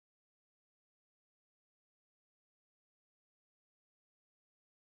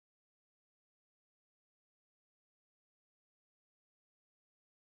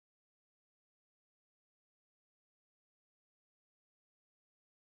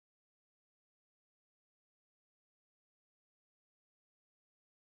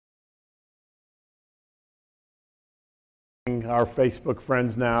joining our Facebook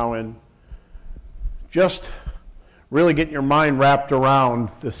friends now and just really getting your mind wrapped around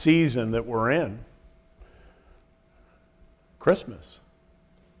the season that we're in. Christmas.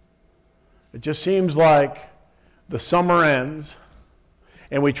 It just seems like the summer ends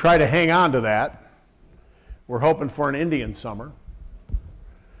and we try to hang on to that. We're hoping for an Indian summer.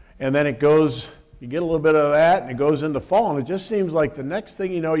 And then it goes, you get a little bit of that and it goes into fall, and it just seems like the next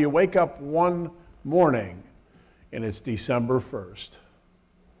thing you know, you wake up one morning and it's December 1st.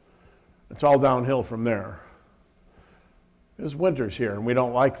 It's all downhill from there. Because winter's here and we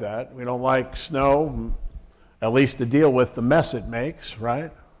don't like that. We don't like snow, at least to deal with the mess it makes,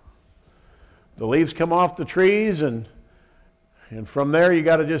 right? The leaves come off the trees and from there you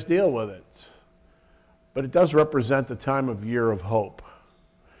got to just deal with it. But it does represent the time of year of hope.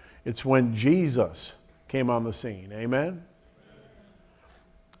 It's when Jesus came on the scene. Amen?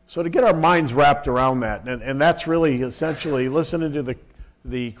 So to get our minds wrapped around that, and that's really essentially listening to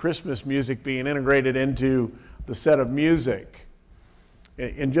the Christmas music being integrated into the set of music.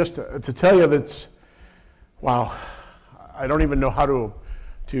 And just to tell you that's, wow, I don't even know how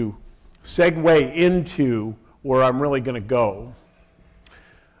to segue into where I'm really going to go.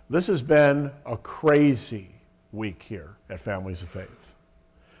 This has been a crazy week here at Families of Faith,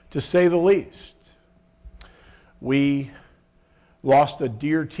 to say the least. We lost a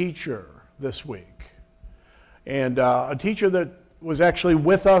dear teacher this week, and a teacher that was actually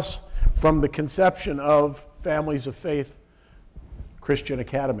with us from the conception of Families of Faith Christian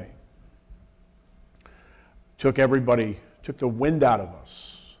Academy. Took the wind out of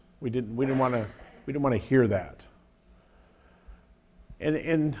us. We didn't want to hear that.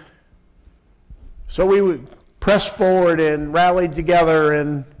 And so we would press forward and rallied together,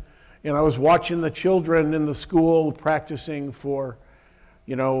 and I was watching the children in the school practicing for,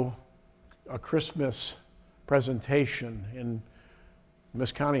 a Christmas presentation, and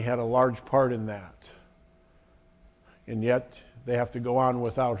Miss Connie had a large part in that. And yet they have to go on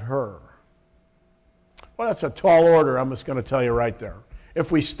without her. Well, that's a tall order, I'm just going to tell you right there.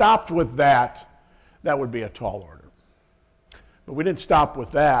 If we stopped with that, that would be a tall order. But we didn't stop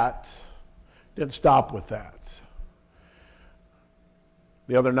with that. Didn't stop with that.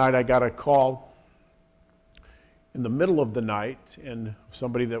 The other night I got a call in the middle of the night, and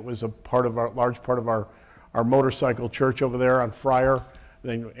somebody that was large part of our motorcycle church over there on Friar,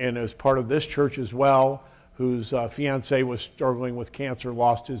 and as part of this church as well, whose fiance was struggling with cancer,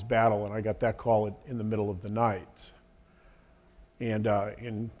 lost his battle, and I got that call in the middle of the night.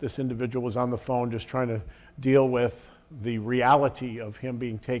 And this individual was on the phone just trying to deal with the reality of him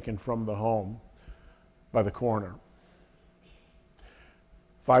being taken from the home by the coroner.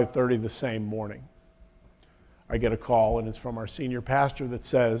 5:30 the same morning, I get a call, and it's from our senior pastor that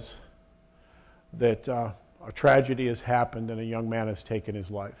says that a tragedy has happened and a young man has taken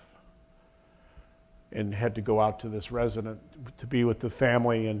his life, and had to go out to this resident to be with the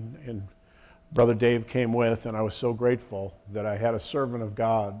family, and Brother Dave came with, and I was so grateful that I had a servant of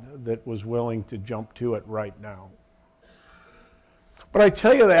God that was willing to jump to it right now. But I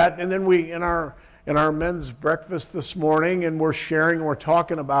tell you that, and then we, in our men's breakfast this morning, and we're sharing, and we're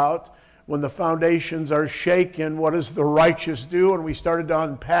talking about when the foundations are shaken, what does the righteous do? And we started to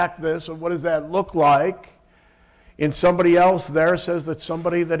unpack this, and what does that look like? And somebody else there says that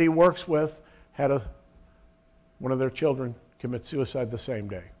somebody that he works with had one of their children commit suicide the same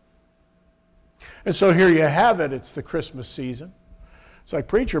day. And so here you have it. It's the Christmas season. It's like,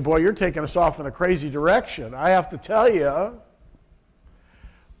 preacher, boy, you're taking us off in a crazy direction. I have to tell you,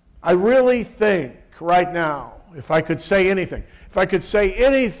 I really think right now, if I could say anything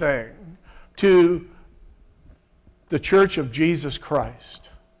to the Church of Jesus Christ,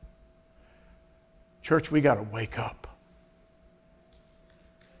 church, we got to wake up.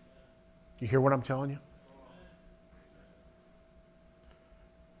 You hear what I'm telling you?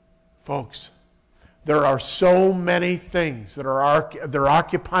 Folks, there are so many things that they're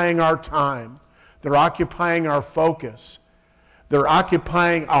occupying our time. They're occupying our focus. They're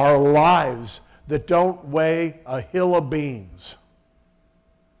occupying our lives that don't weigh a hill of beans.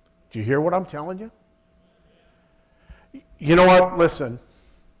 Do you hear what I'm telling you? You know what? Listen,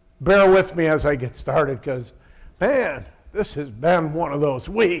 bear with me as I get started, because, man, this has been one of those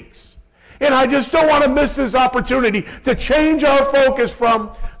weeks. And I just don't want to miss this opportunity to change our focus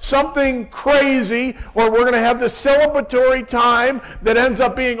from something crazy, or we're going to have this celebratory time that ends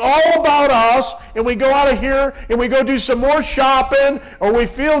up being all about us, and we go out of here and we go do some more shopping, or we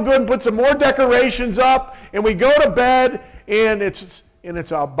feel good and put some more decorations up, and we go to bed and it's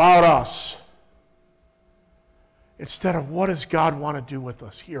about us. Instead of, what does God want to do with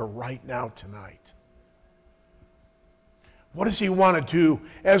us here right now tonight? What does he want to do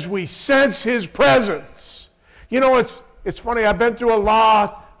as we sense his presence? You know, it's funny. I've been through a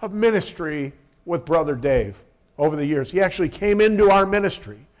lot of ministry with Brother Dave over the years. He actually came into our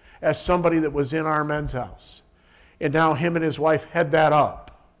ministry as somebody that was in our men's house. And now him and his wife head that up.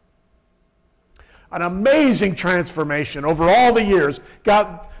 An amazing transformation over all the years.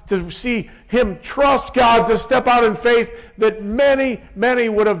 Got to see him trust God to step out in faith that many, many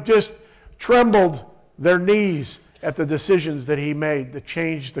would have just trembled their knees at the decisions that he made that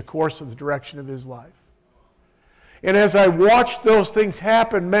changed the course of the direction of his life. And as I watched those things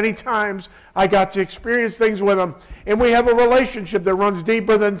happen, many times I got to experience things with him. And we have a relationship that runs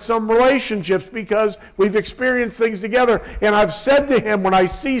deeper than some relationships because we've experienced things together. And I've said to him when I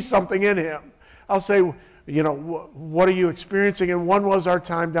see something in him, I'll say, you know, what are you experiencing? And one was our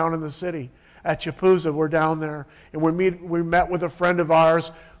time down in the city at Chapuza. We're down there. And we met with a friend of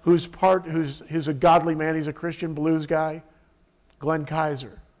ours who's a godly man. He's a Christian blues guy, Glenn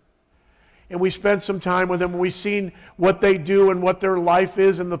Kaiser. And we spent some time with them. We've seen what they do and what their life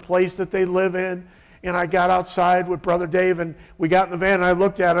is and the place that they live in. And I got outside with Brother Dave, and we got in the van, and I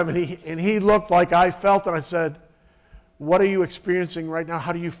looked at him, and he looked like I felt, and I said, what are you experiencing right now?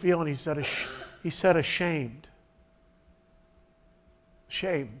 How do you feel? And he said, ashamed.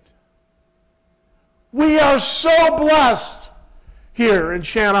 Ashamed. We are so blessed here in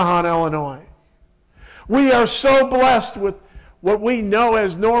Channahon, Illinois. We are so blessed with what we know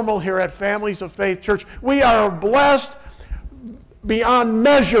as normal here at Families of Faith Church. We are blessed beyond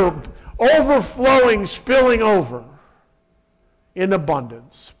measure, overflowing, spilling over in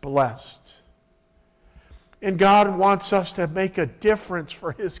abundance, blessed. And God wants us to make a difference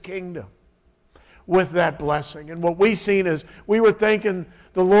for his kingdom with that blessing. And what we've seen is we were thanking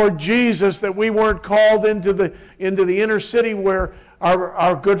the Lord Jesus that we weren't called into the inner city where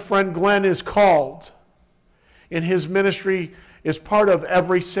our good friend Glenn is called. And his ministry is part of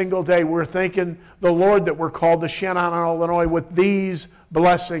every single day. We're thanking the Lord that we're called to Channahon, Illinois with these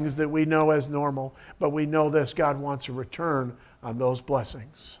blessings that we know as normal. But we know this, God wants a return on those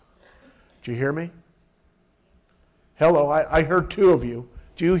blessings. Do you hear me? Hello, I heard two of you.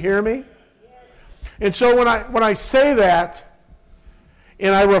 Do you hear me? And so when I say that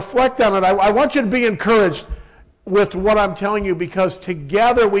and I reflect on it, I want you to be encouraged with what I'm telling you, because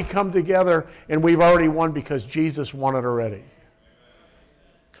together we come together and we've already won because Jesus won it already.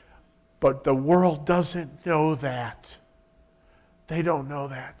 But the world doesn't know that. They don't know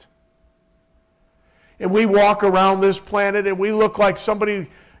that. And we walk around this planet and we look like somebody,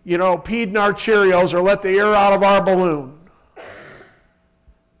 you know, peed in our Cheerios or let the air out of our balloon.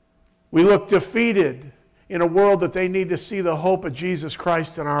 We look defeated in a world that they need to see the hope of Jesus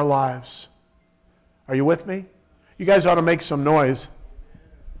Christ in our lives. Are you with me? You guys ought to make some noise.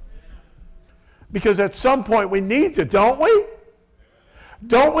 Because at some point we need to, don't we?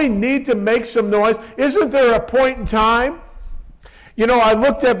 Don't we need to make some noise? Isn't there a point in time? You know, I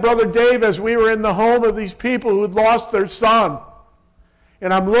looked at Brother Dave as we were in the home of these people who had lost their son.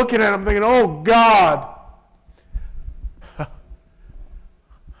 And I'm looking at him thinking, oh God.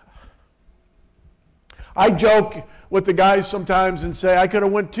 I joke with the guys sometimes and say, I could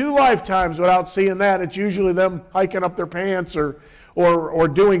have went 2 lifetimes without seeing that. It's usually them hiking up their pants or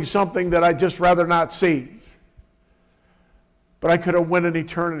doing something that I'd just rather not see. But I could have went an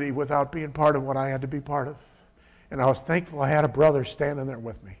eternity without being part of what I had to be part of. And I was thankful I had a brother standing there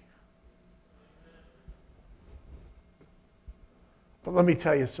with me. But let me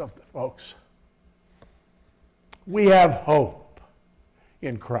tell you something, folks. We have hope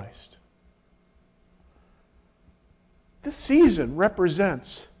in Christ. This season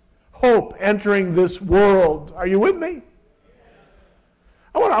represents hope entering this world. Are you with me?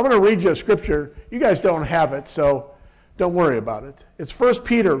 I'm going to read you a scripture. You guys don't have it, so don't worry about it. It's 1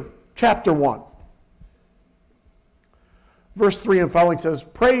 Peter chapter 1. Verse 3 and following says,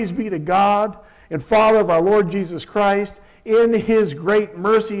 Praise be to God and Father of our Lord Jesus Christ. In his great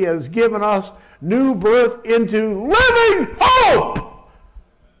mercy has given us new birth into living hope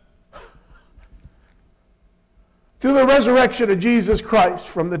through the resurrection of Jesus Christ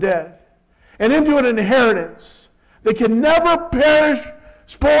from the dead, and into an inheritance that can never perish,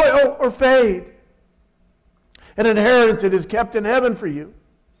 spoil, or fade. An inheritance that is kept in heaven for you,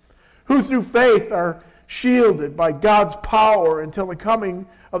 who through faith are shielded by God's power until the coming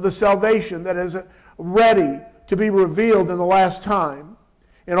of the salvation that is ready to be revealed in the last time.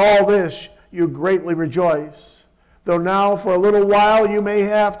 In all this you greatly rejoice, though now for a little while you may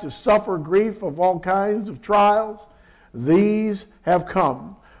have to suffer grief of all kinds of trials. These have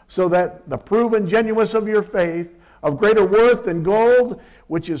come, so that the proven genuineness of your faith, of greater worth than gold,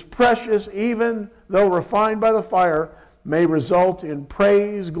 which is precious even though refined by the fire, may result in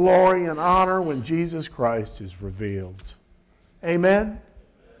praise, glory, and honor when Jesus Christ is revealed. Amen?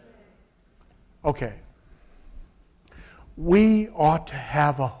 Okay. We ought to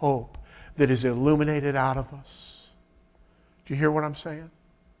have a hope that is illuminated out of us. Do you hear what I'm saying?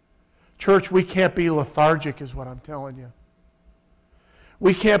 Church, we can't be lethargic is what I'm telling you.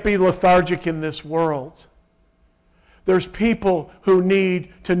 We can't be lethargic in this world. There's people who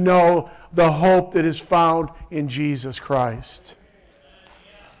need to know the hope that is found in Jesus Christ.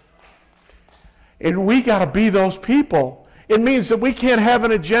 And we got to be those people. It means that we can't have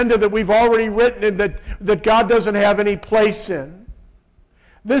an agenda that we've already written and that God doesn't have any place in.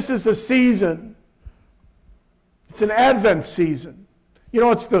 This is a season. It's an Advent season. You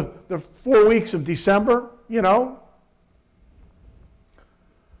know, it's the 4 weeks of December, you know.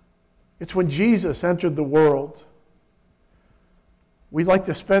 It's when Jesus entered the world. We'd like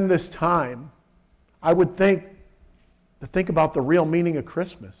to spend this time, I would think, to think about the real meaning of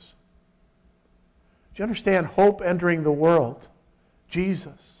Christmas. Do you understand hope entering the world?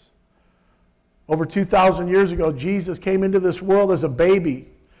 Jesus. Over 2,000 years ago, Jesus came into this world as a baby,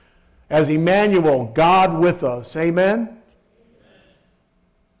 as Emmanuel, God with us. Amen?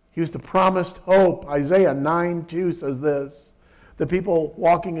 He was the promised hope. Isaiah 9:2 says this, "The people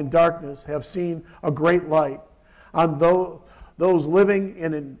walking in darkness have seen a great light. On those living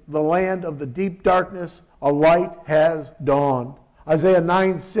in the land of the deep darkness, a light has dawned." Isaiah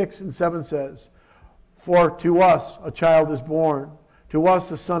 9:6-7 says, "For to us a child is born, to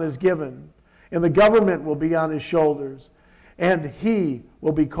us a son is given, and the government will be on his shoulders, and he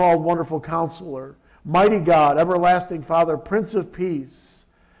will be called Wonderful Counselor, Mighty God, Everlasting Father, Prince of Peace."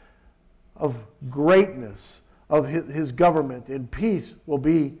 Of greatness of his government, and peace will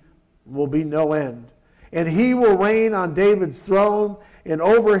be no end. "And he will reign on David's throne, and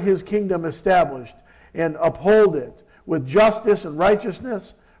over his kingdom established, and uphold it with justice and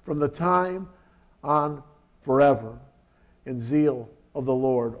righteousness from the time on forever. And zeal of the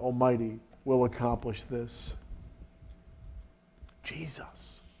Lord Almighty will accomplish this."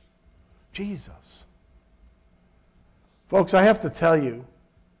 Jesus. Jesus. Folks, I have to tell you,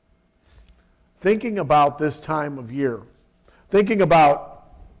 thinking about this time of year, thinking about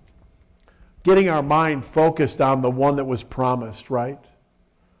getting our mind focused on the one that was promised, right?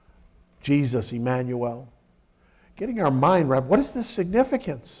 Jesus, Emmanuel. Getting our mind wrapped. What is this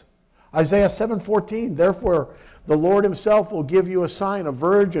significance? Isaiah 7:14, "Therefore the Lord himself will give you a sign. A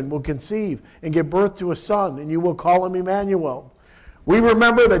virgin will conceive and give birth to a son, and you will call him Emmanuel." We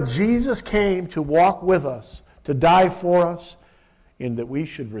remember that Jesus came to walk with us, to die for us, and that we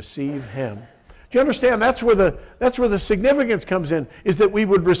should receive him. Do you understand? That's where the significance comes in, is that we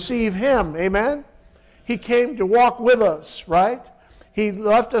would receive him. Amen? He came to walk with us, right? He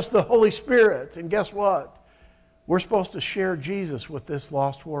left us the Holy Spirit. And guess what? We're supposed to share Jesus with this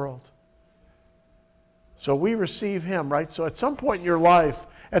lost world. So we receive him, right? So at some point in your life,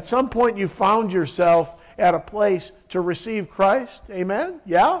 at some point you found yourself at a place to receive Christ. Amen?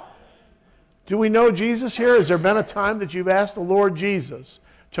 Yeah? Do we know Jesus here? Has there been a time that you've asked the Lord Jesus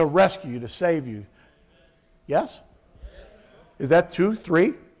to rescue you, to save you? Yes? Is that 2,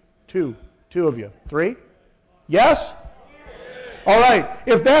 3? 2. 2 of you. 3? Yes? All right.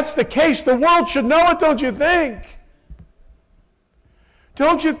 If that's the case, the world should know it, don't you think?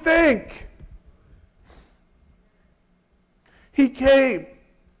 Don't you think? He came.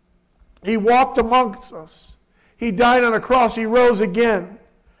 He walked amongst us. He died on a cross. He rose again.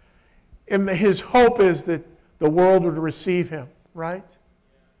 And his hope is that the world would receive him, right?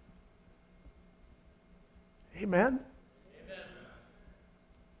 Amen? Amen.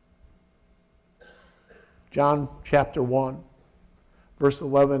 John chapter 1, verse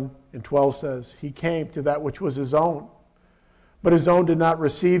 11 and 12 says, "He came to that which was his own, but his own did not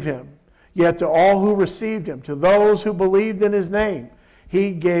receive him. Yet to all who received him, to those who believed in his name,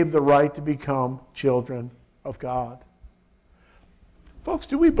 he gave the right to become children of God." Folks,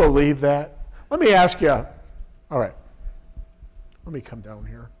 do we believe that? Let me ask you. All right. Let me come down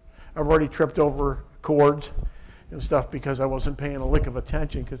here. I've already tripped over cords and stuff because I wasn't paying a lick of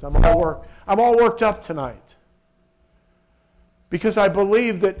attention because I'm all worked up tonight. Because I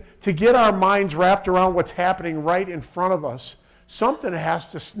believe that to get our minds wrapped around what's happening right in front of us, something has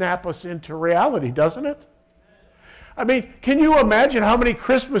to snap us into reality, doesn't it? I mean, can you imagine how many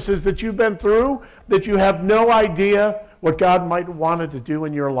Christmases that you've been through that you have no idea what God might have wanted to do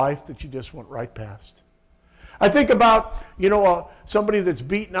in your life that you just went right past? I think about, somebody that's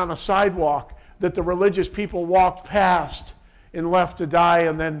beaten on a sidewalk that the religious people walked past and left to die,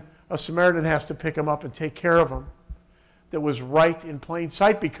 and then a Samaritan has to pick him up and take care of him. That was right in plain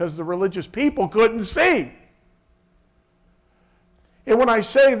sight because the religious people couldn't see. And when I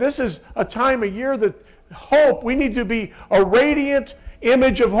say this is a time of year that hope, we need to be a radiant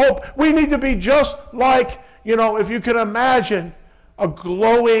image of hope. We need to be just like, if you can imagine, a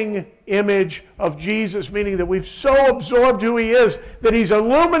glowing image of Jesus, meaning that we've so absorbed who he is that he's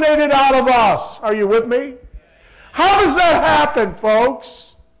illuminated out of us. Are you with me? How does that happen,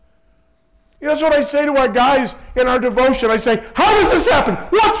 folks? That's what I say to our guys in our devotion. I say, how does this happen?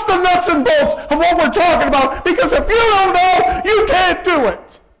 What's the nuts and bolts of what we're talking about? Because if you don't know, you can't do it.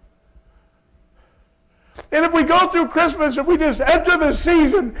 And if we go through Christmas, if we just enter the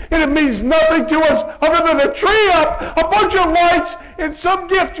season, and it means nothing to us other than a tree up, a bunch of lights, and some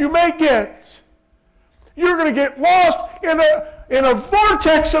gift you may get, you're going to get lost in a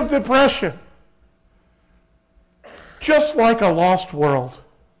vortex of depression. Just like a lost world.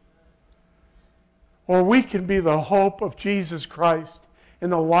 Or we can be the hope of Jesus Christ in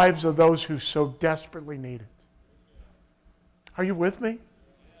the lives of those who so desperately need it. Are you with me?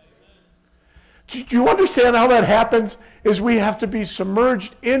 Do you understand how that happens? Is we have to be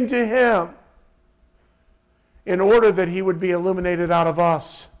submerged into him in order that he would be illuminated out of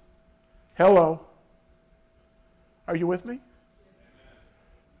us. Hello. Are you with me?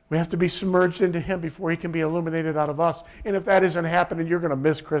 We have to be submerged into him before he can be illuminated out of us. And if that isn't happening, you're going to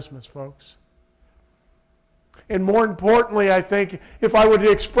miss Christmas, folks. And more importantly, I think, if I were to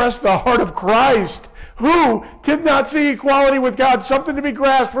express the heart of Christ, who did not see equality with God something to be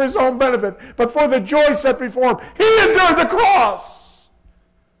grasped for his own benefit, but for the joy set before him, he endured the cross.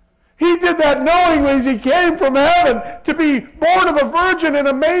 He did that knowing as he came from heaven to be born of a virgin in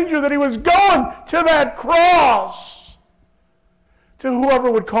a manger, that he was going to that cross to whoever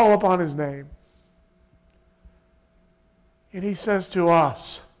would call upon his name. And he says to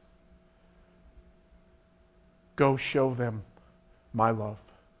us, go show them my love.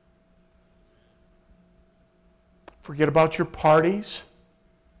 Forget about your parties.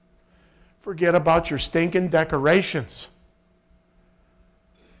 Forget about your stinking decorations.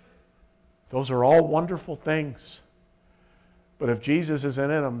 Those are all wonderful things. But if Jesus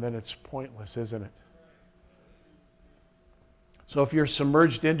isn't in them, then it's pointless, isn't it? So if you're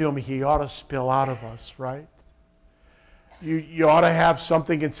submerged into him, he ought to spill out of us, right? You ought to have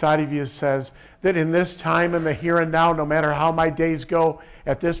something inside of you that says that in this time, in the here and now, no matter how my days go,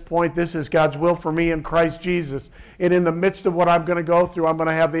 at this point, this is God's will for me in Christ Jesus. And in the midst of what I'm going to go through, I'm going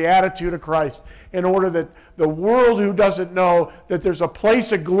to have the attitude of Christ, in order that the world who doesn't know that there's a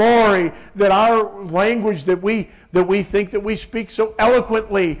place of glory, that our language that we think that we speak so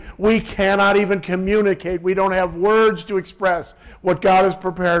eloquently, we cannot even communicate. We don't have words to express what God has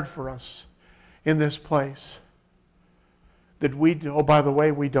prepared for us in this place. That we, by the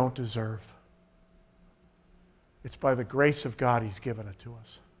way, we don't deserve. It's by the grace of God he's given it to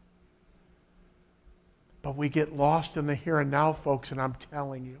us. But we get lost in the here and now, folks, and I'm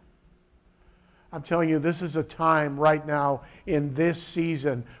telling you, this is a time right now in this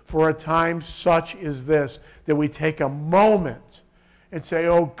season, for a time such as this, that we take a moment and say,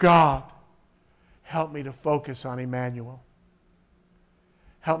 oh God, help me to focus on Emmanuel.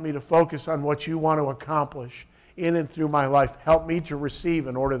 Help me to focus on what you want to accomplish in and through my life. Help me to receive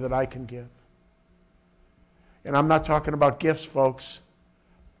in order that I can give. And I'm not talking about gifts, folks.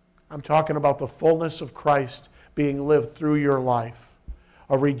 I'm talking about the fullness of Christ being lived through your life.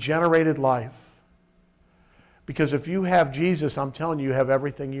 A regenerated life. Because if you have Jesus, I'm telling you, you have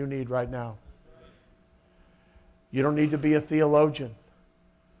everything you need right now. You don't need to be a theologian.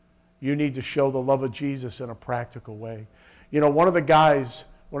 You need to show the love of Jesus in a practical way. One of the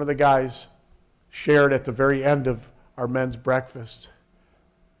guys shared at the very end of our men's breakfast.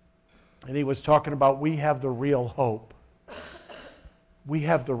 And he was talking about, we have the real hope. We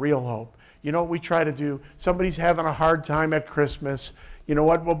have the real hope. You know what we try to do? Somebody's having a hard time at Christmas. You know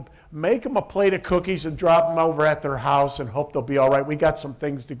what? We'll make them a plate of cookies and drop them over at their house and hope they'll be all right. We got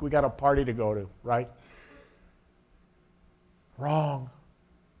a party to go to, right? Wrong.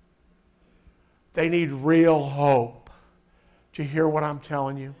 They need real hope. Do you hear what I'm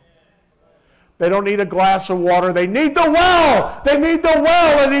telling you? They don't need a glass of water. They need the well. They need the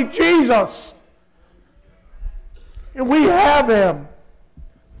well. They need Jesus. And we have him.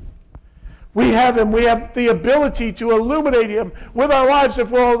 We have him. We have the ability to illuminate him with our lives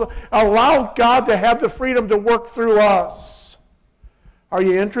if we'll allow God to have the freedom to work through us. Are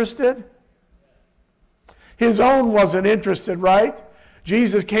you interested? His own wasn't interested, right?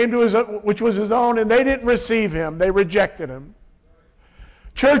 Jesus came to his own, which was his own, and they didn't receive him. They rejected him.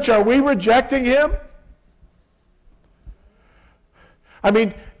 Church, are we rejecting him? I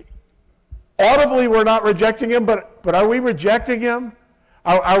mean, audibly we're not rejecting him, but are we rejecting him?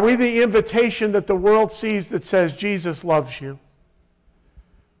 Are we the invitation that the world sees that says Jesus loves you?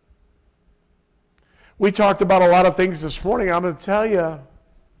 We talked about a lot of things this morning. I'm going to tell you,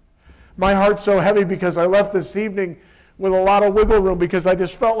 my heart's so heavy because I left this evening with a lot of wiggle room because I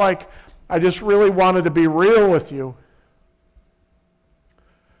just felt like I just really wanted to be real with you.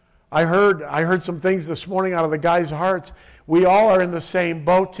 I heard some things this morning out of the guys' hearts. We all are in the same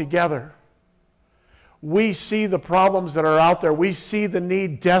boat together. We see the problems that are out there. We see the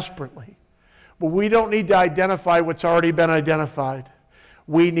need desperately. But we don't need to identify what's already been identified.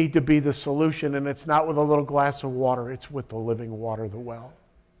 We need to be the solution, and it's not with a little glass of water. It's with the living water, the well.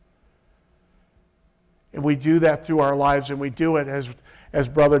 And we do that through our lives, and we do it, as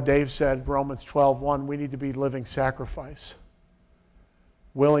Brother Dave said, Romans 12:1, we need to be living sacrifice,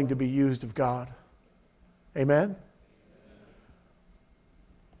 willing to be used of God. Amen?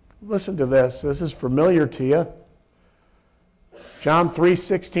 Listen to this. This is familiar to you. John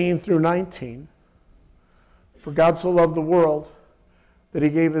 3:16 through 19. For God so loved the world that he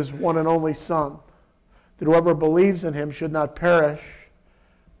gave his one and only Son, that whoever believes in him should not perish,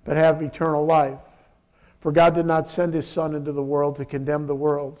 but have eternal life. For God did not send his Son into the world to condemn the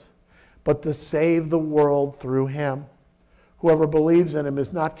world, but to save the world through him. Whoever believes in him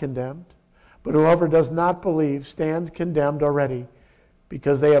is not condemned, but whoever does not believe stands condemned already,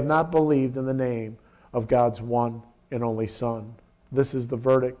 because they have not believed in the name of God's one and only Son. This is the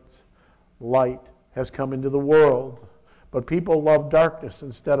verdict. Light has come into the world, but people love darkness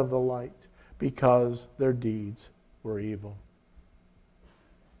instead of the light, because their deeds were evil.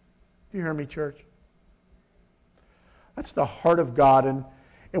 Do you hear me, church? That's the heart of God. And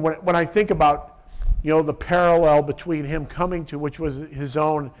when I think about, the parallel between him coming to, which was his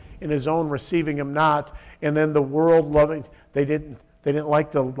own, and his own receiving him not, and then the world loving, they didn't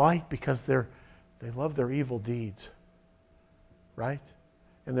like the light because they loved their evil deeds. Right?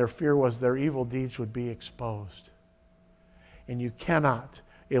 And their fear was their evil deeds would be exposed. And you cannot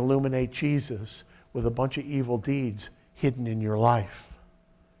illuminate Jesus with a bunch of evil deeds hidden in your life.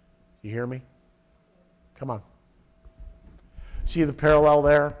 You hear me? Come on. See the parallel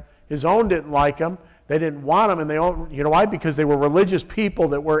there? His own didn't like him. They didn't want him. And you know why? Because they were religious people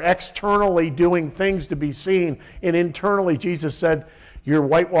that were externally doing things to be seen. And internally, Jesus said, you're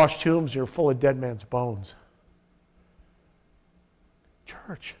whitewashed tombs, you're full of dead man's bones.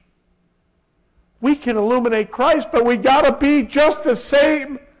 Church, we can illuminate Christ, but we got to be just the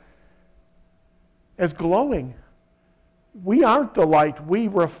same as glowing. We aren't the light. We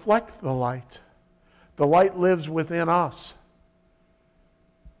reflect the light. The light lives within us.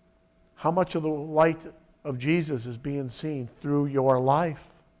 How much of the light of Jesus is being seen through your life?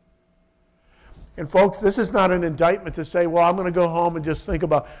 And folks, this is not an indictment to say, well, I'm going to go home and just think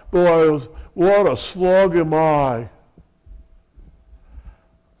about, boy, what a slug am I.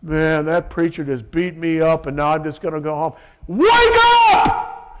 Man, that preacher just beat me up, and now I'm just going to go home. Wake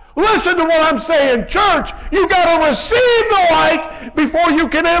up! Listen to what I'm saying, church. You've got to receive the light before you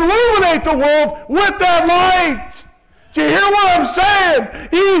can illuminate the world with that light. Do you hear what I'm saying?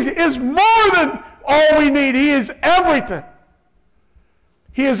 He is more than all we need. He is everything.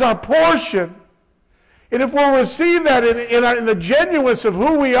 He is our portion. And if we'll receive that in the genuineness of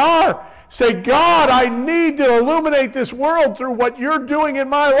who we are, say, God, I need to illuminate this world through what you're doing in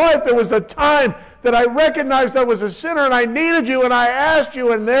my life. There was a time that I recognized I was a sinner and I needed you and I asked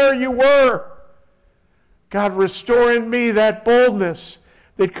you, and there you were. God, restore in me that boldness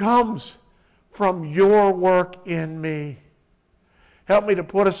that comes from your work in me. Help me to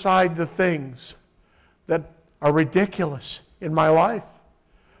put aside the things that are ridiculous in my life.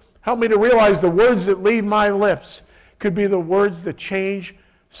 Help me to realize the words that leave my lips could be the words that change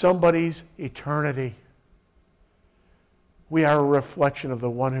somebody's eternity. We are a reflection of the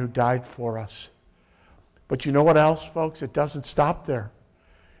one who died for us. But you know what else, folks? It doesn't stop there.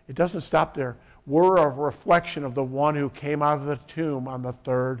 It doesn't stop there. We're a reflection of the one who came out of the tomb on the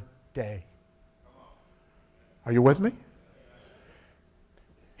third day. Are you with me?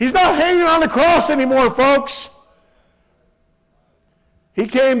 He's not hanging on the cross anymore, folks. He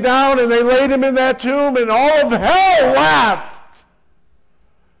came down and they laid him in that tomb and all of hell laughed.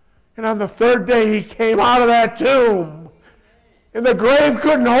 And on the third day he came out of that tomb. And the grave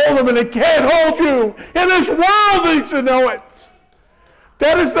couldn't hold him, and it can't hold you. And this world needs to know it.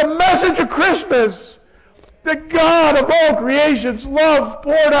 That is the message of Christmas. The God of all creation's love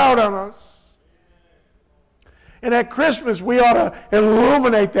poured out on us. And at Christmas, we ought to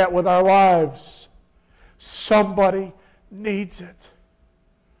illuminate that with our lives. Somebody needs it.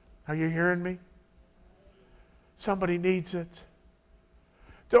 Are you hearing me? Somebody needs it.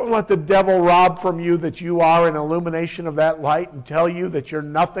 Don't let the devil rob from you that you are an illumination of that light and tell you that you're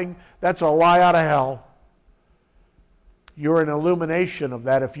nothing. That's a lie out of hell. You're an illumination of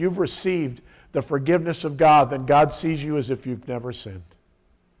that. If you've received the forgiveness of God, then God sees you as if you've never sinned.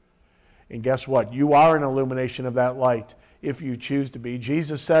 And guess what? You are an illumination of that light if you choose to be.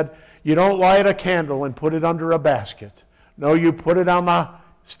 Jesus said, you don't light a candle and put it under a basket. No, you put it on the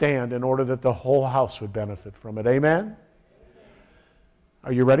stand in order that the whole house would benefit from it. Amen?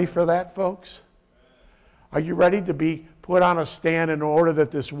 Are you ready for that, folks? Are you ready to be put on a stand in order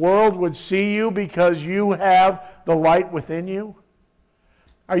that this world would see you because you have the light within you?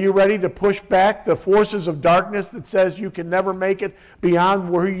 Are you ready to push back the forces of darkness that says you can never make it beyond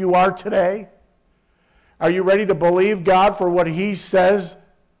where you are today? Are you ready to believe God for what He says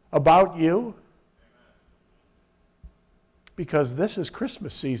about you? Because this is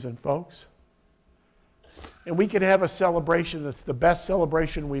Christmas season, folks. And we can have a celebration that's the best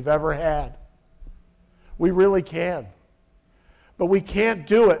celebration we've ever had. We really can. But we can't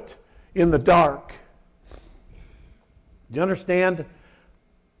do it in the dark. You understand?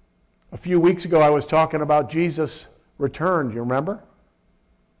 A few weeks ago I was talking about Jesus' return. Do you remember?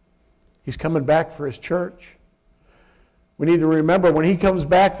 He's coming back for His church. We need to remember when He comes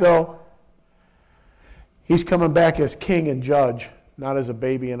back, though, He's coming back as king and judge, not as a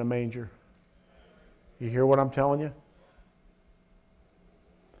baby in a manger. You hear what I'm telling you?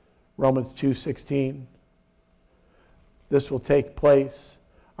 Romans 2:16. This will take place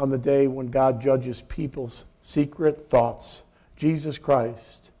on the day when God judges people's secret thoughts. Jesus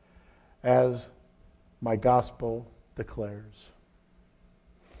Christ, as my gospel declares.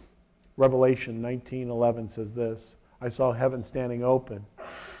 Revelation 19:11 says this, I saw heaven standing open,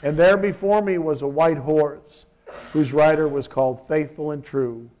 and there before me was a white horse, whose rider was called Faithful and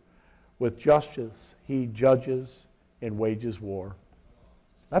True. With justice he judges and wages war.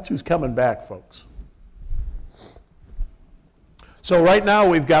 That's who's coming back, folks. So right now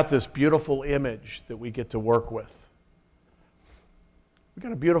we've got this beautiful image that we get to work with. We've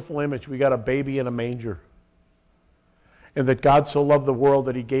got a beautiful image. We got a baby in a manger. And that God so loved the world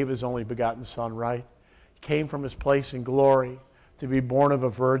that He gave His only begotten Son, right? He came from His place in glory to be born of a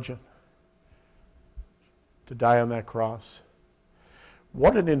virgin, to die on that cross.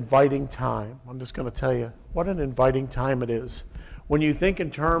 What an inviting time. I'm just going to tell you, what an inviting time it is. When you think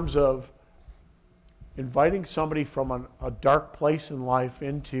in terms of inviting somebody from a dark place in life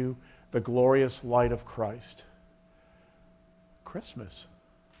into the glorious light of Christ. Christmas.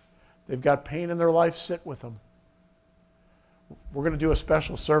 They've got pain in their life, sit with them. We're going to do a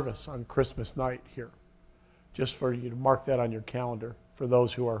special service on Christmas night here, just for you to mark that on your calendar for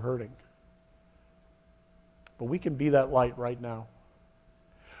those who are hurting. But we can be that light right now.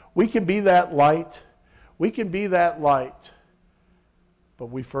 We can be that light. We can be that light. But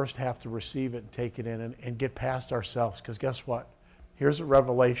we first have to receive it and take it in and get past ourselves. Because guess what? Here's a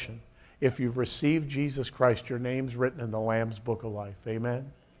revelation. If you've received Jesus Christ, your name's written in the Lamb's Book of Life.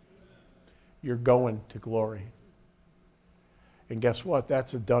 Amen? You're going to glory. And guess what?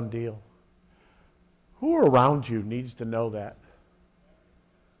 That's a done deal. Who around you needs to know that?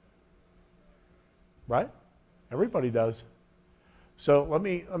 Right? Everybody does. So let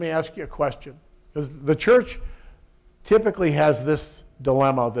me ask you a question. Because the church typically has this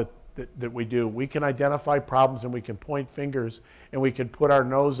dilemma that we do. We can identify problems and we can point fingers and we can put our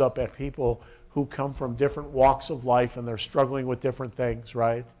nose up at people who come from different walks of life and they're struggling with different things,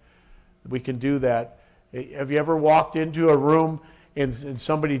 right? We can do that. Have you ever walked into a room and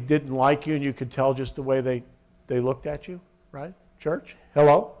somebody didn't like you and you could tell just the way they looked at you, right? Church,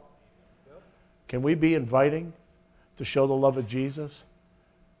 hello? Yep. Can we be inviting to show the love of Jesus?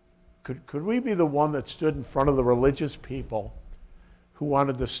 Could we be the one that stood in front of the religious people who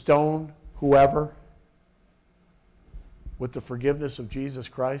wanted to stone whoever with the forgiveness of Jesus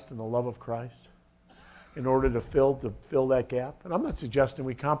Christ and the love of Christ in order to fill that gap? And I'm not suggesting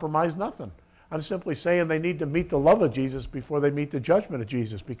we compromise nothing. I'm simply saying they need to meet the love of Jesus before they meet the judgment of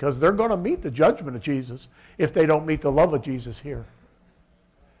Jesus, because they're going to meet the judgment of Jesus if they don't meet the love of Jesus here.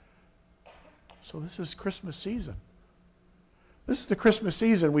 So this is Christmas season. This is the Christmas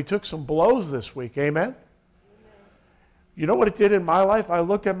season. We took some blows this week. Amen? Amen. You know what it did in my life? I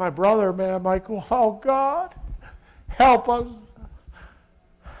looked at my brother, man. I'm like, oh, God, help us.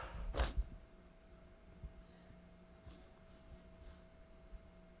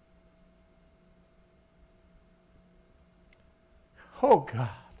 Oh, God,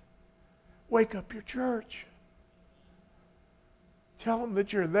 wake up your church. Tell them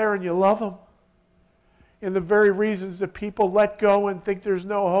that you're there and you love them. And the very reasons that people let go and think there's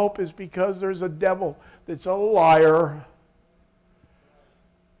no hope is because there's a devil that's a liar.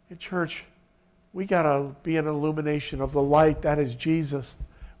 In church, we got to be an illumination of the light. That is Jesus.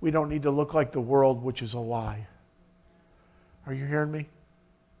 We don't need to look like the world, which is a lie. Are you hearing me?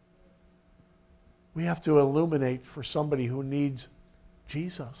 We have to illuminate for somebody who needs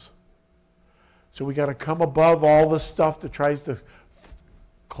Jesus. So we got to come above all the stuff that tries to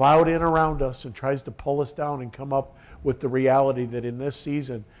cloud in around us and tries to pull us down and come up with the reality that in this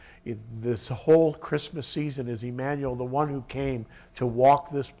season, this whole Christmas season is Emmanuel, the one who came to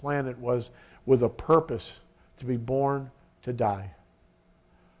walk this planet, was with a purpose to be born to die,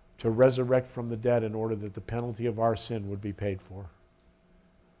 to resurrect from the dead in order that the penalty of our sin would be paid for.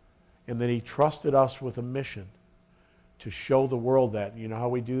 And then he trusted us with a mission to show the world that. You know how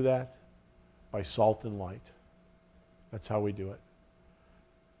we do that? By salt and light. That's how we do it.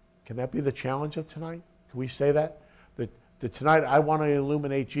 Can that be the challenge of tonight? Can we say that? That tonight I want to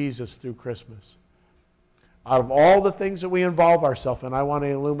illuminate Jesus through Christmas. Out of all the things that we involve ourselves in, I want to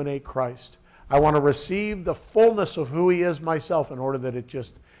illuminate Christ. I want to receive the fullness of who he is myself in order that it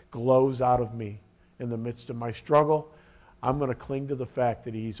just glows out of me. In the midst of my struggle, I'm going to cling to the fact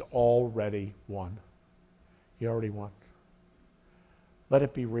that he's already won. He already won. Let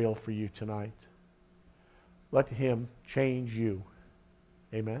it be real for you tonight. Let him change you.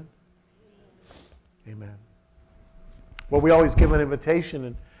 Amen? Amen. Well, we always give an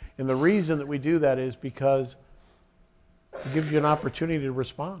invitation, and the reason that we do that is because it gives you an opportunity to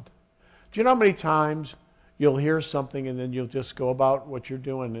respond. Do you know how many times you'll hear something and then you'll just go about what you're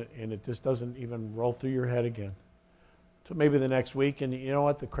doing and it just doesn't even roll through your head again? So maybe the next week, and you know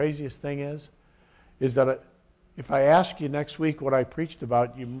what the craziest thing is that if I ask you next week what I preached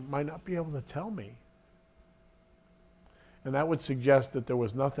about, you might not be able to tell me. And that would suggest that there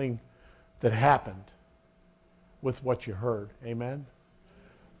was nothing that happened with what you heard. Amen?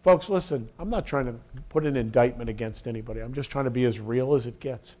 Folks, listen, I'm not trying to put an indictment against anybody. I'm just trying to be as real as it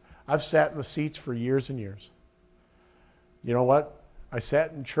gets. I've sat in the seats for years and years. You know what? I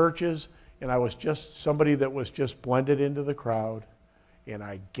sat in churches, and I was just somebody that was just blended into the crowd, and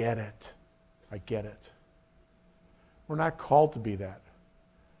I get it. I get it. We're not called to be that.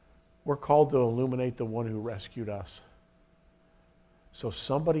 We're called to illuminate the one who rescued us. So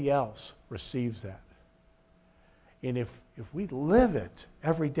somebody else receives that. And if we live it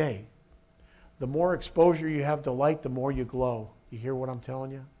every day, the more exposure you have to light, the more you glow. You hear what I'm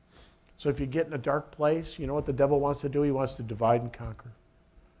telling you? So if you get in a dark place, you know what the devil wants to do? He wants to divide and conquer.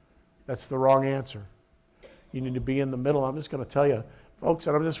 That's the wrong answer. You need to be in the middle. I'm just going to tell you, folks,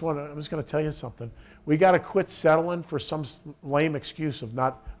 and I'm just going to tell you something. We got to quit settling for some lame excuse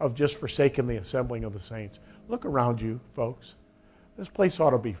of just forsaking the assembling of the saints. Look around you, folks. This place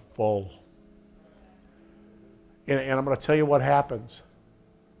ought to be full. And I'm going to tell you what happens.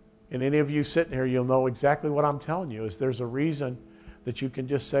 And any of you sitting here, you'll know exactly what I'm telling you. Is there's a reason that you can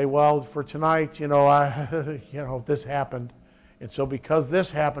just say, well, for tonight, this happened. And so because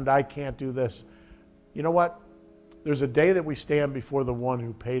this happened, I can't do this. You know what? There's a day that we stand before the one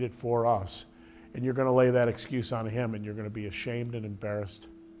who paid it for us. And you're going to lay that excuse on him, and you're going to be ashamed and embarrassed.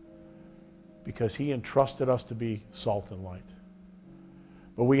 Because he entrusted us to be salt and light.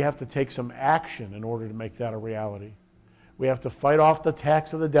 But we have to take some action in order to make that a reality. We have to fight off the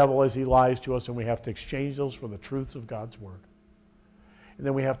attacks of the devil as he lies to us, and we have to exchange those for the truths of God's word. And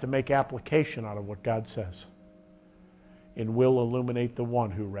then we have to make application out of what God says. And we'll illuminate the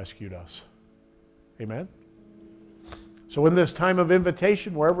one who rescued us. Amen? So in this time of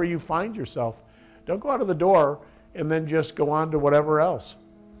invitation, wherever you find yourself, don't go out of the door and then just go on to whatever else.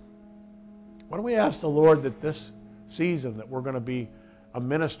 Why don't we ask the Lord that this season that we're going to be a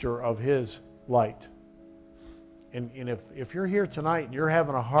minister of his light. And if you're here tonight and you're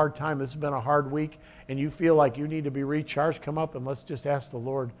having a hard time, this has been a hard week, and you feel like you need to be recharged, come up and let's just ask the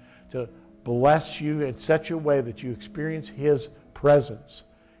Lord to bless you in such a way that you experience his presence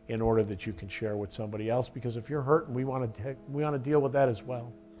in order that you can share with somebody else. Because if you're hurting, we want to deal with that as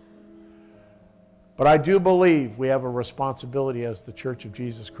well. But I do believe we have a responsibility as the Church of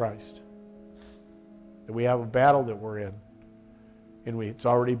Jesus Christ. That we have a battle that we're in. And it's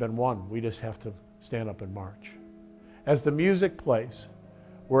already been won. We just have to stand up and march. As the music plays,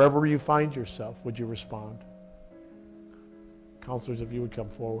 wherever you find yourself, would you respond? Counselors, if you would come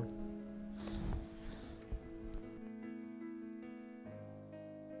forward.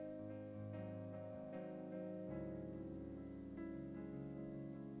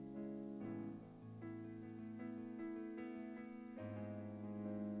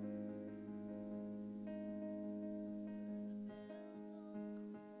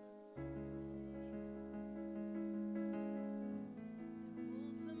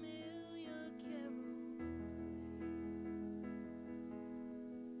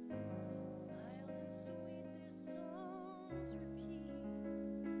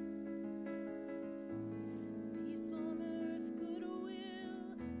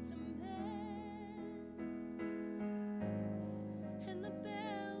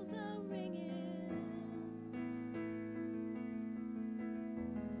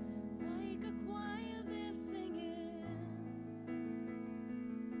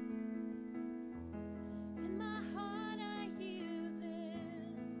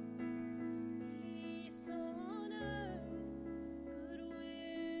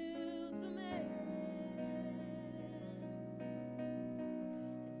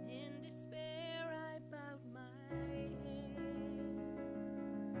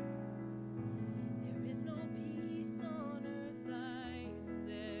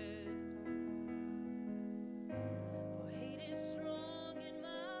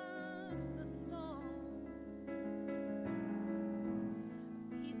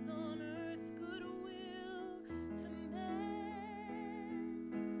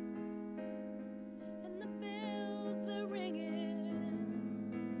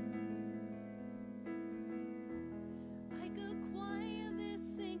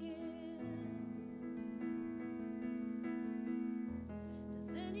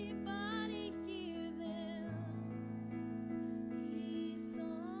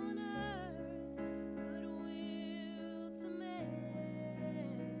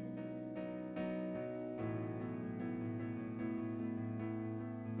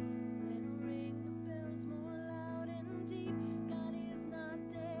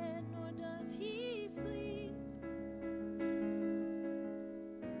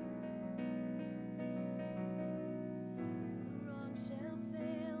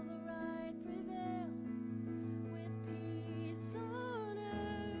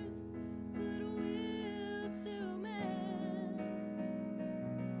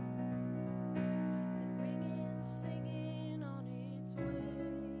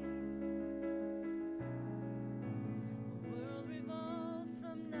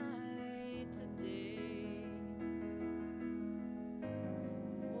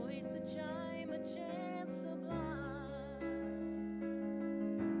 chime, a chant sublime.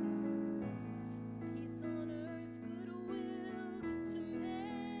 Peace on earth, goodwill to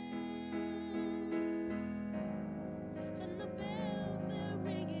men, and the bells they're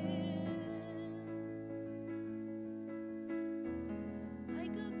ringing,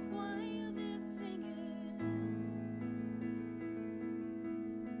 like a choir they're singing,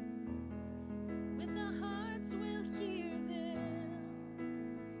 with our hearts we'll hear them.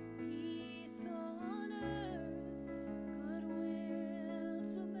 Peace on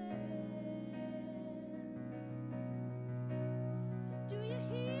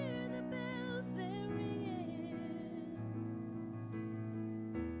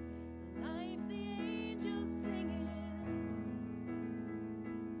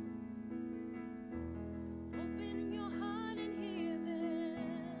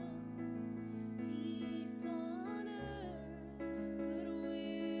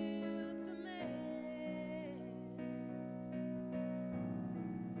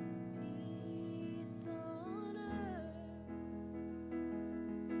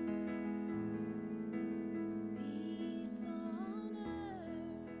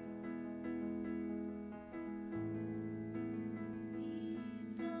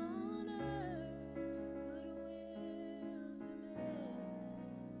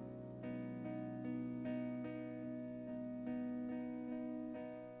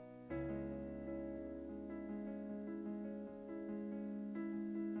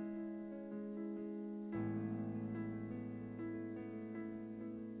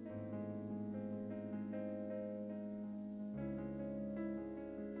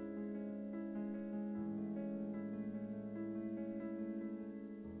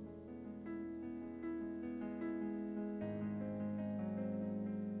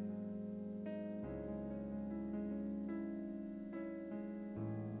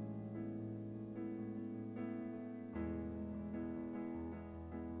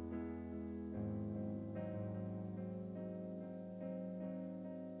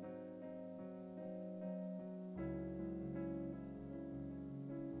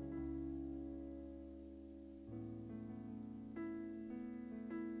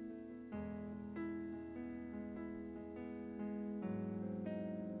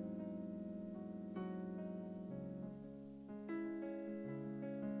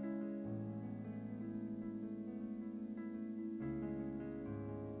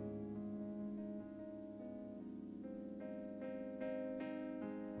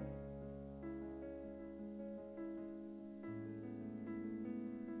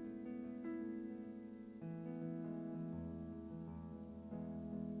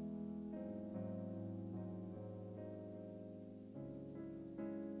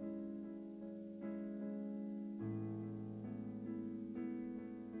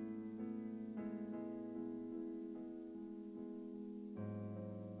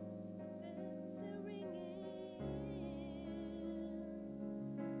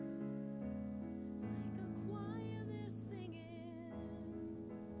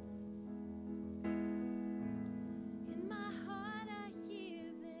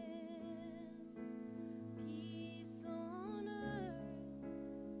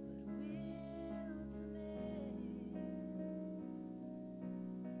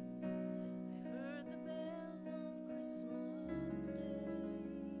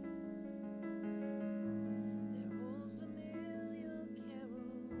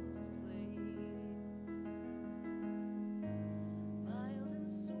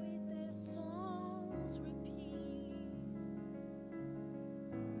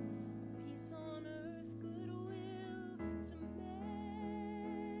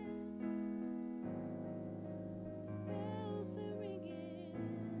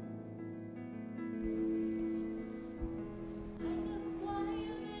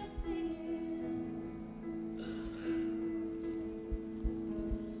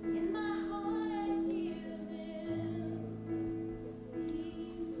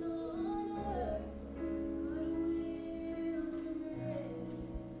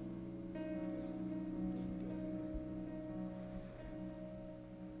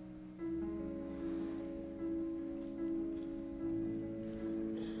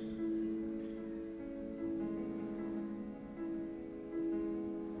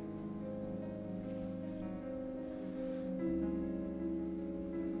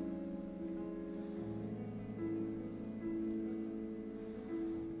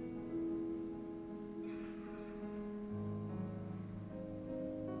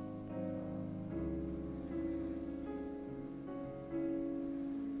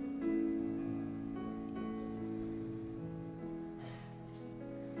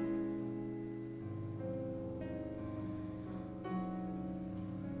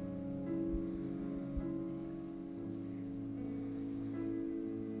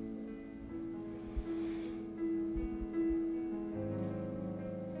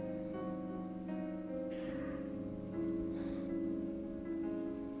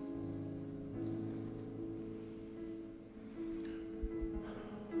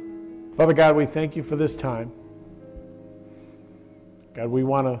Father God, we thank you for this time. God, we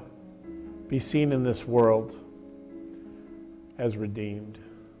want to be seen in this world as redeemed.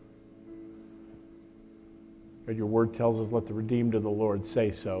 God, your word tells us, let the redeemed of the Lord say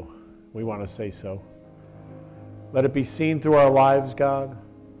so. We want to say so. Let it be seen through our lives, God,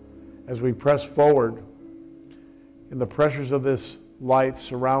 as we press forward in the pressures of this life.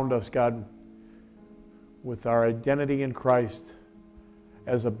 Surround us, God, with our identity in Christ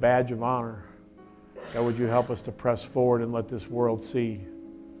as a badge of honor. God, would you help us to press forward and let this world see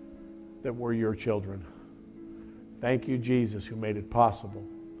that we're your children. Thank you, Jesus, who made it possible.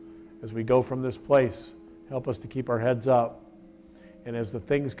 As we go from this place, help us to keep our heads up. And as the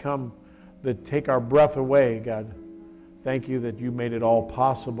things come that take our breath away, God, thank you that you made it all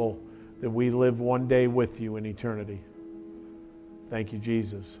possible that we live one day with you in eternity. Thank you,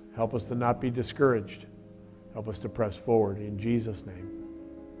 Jesus. Help us to not be discouraged. Help us to press forward. In Jesus' name,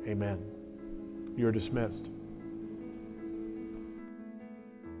 amen. You're dismissed.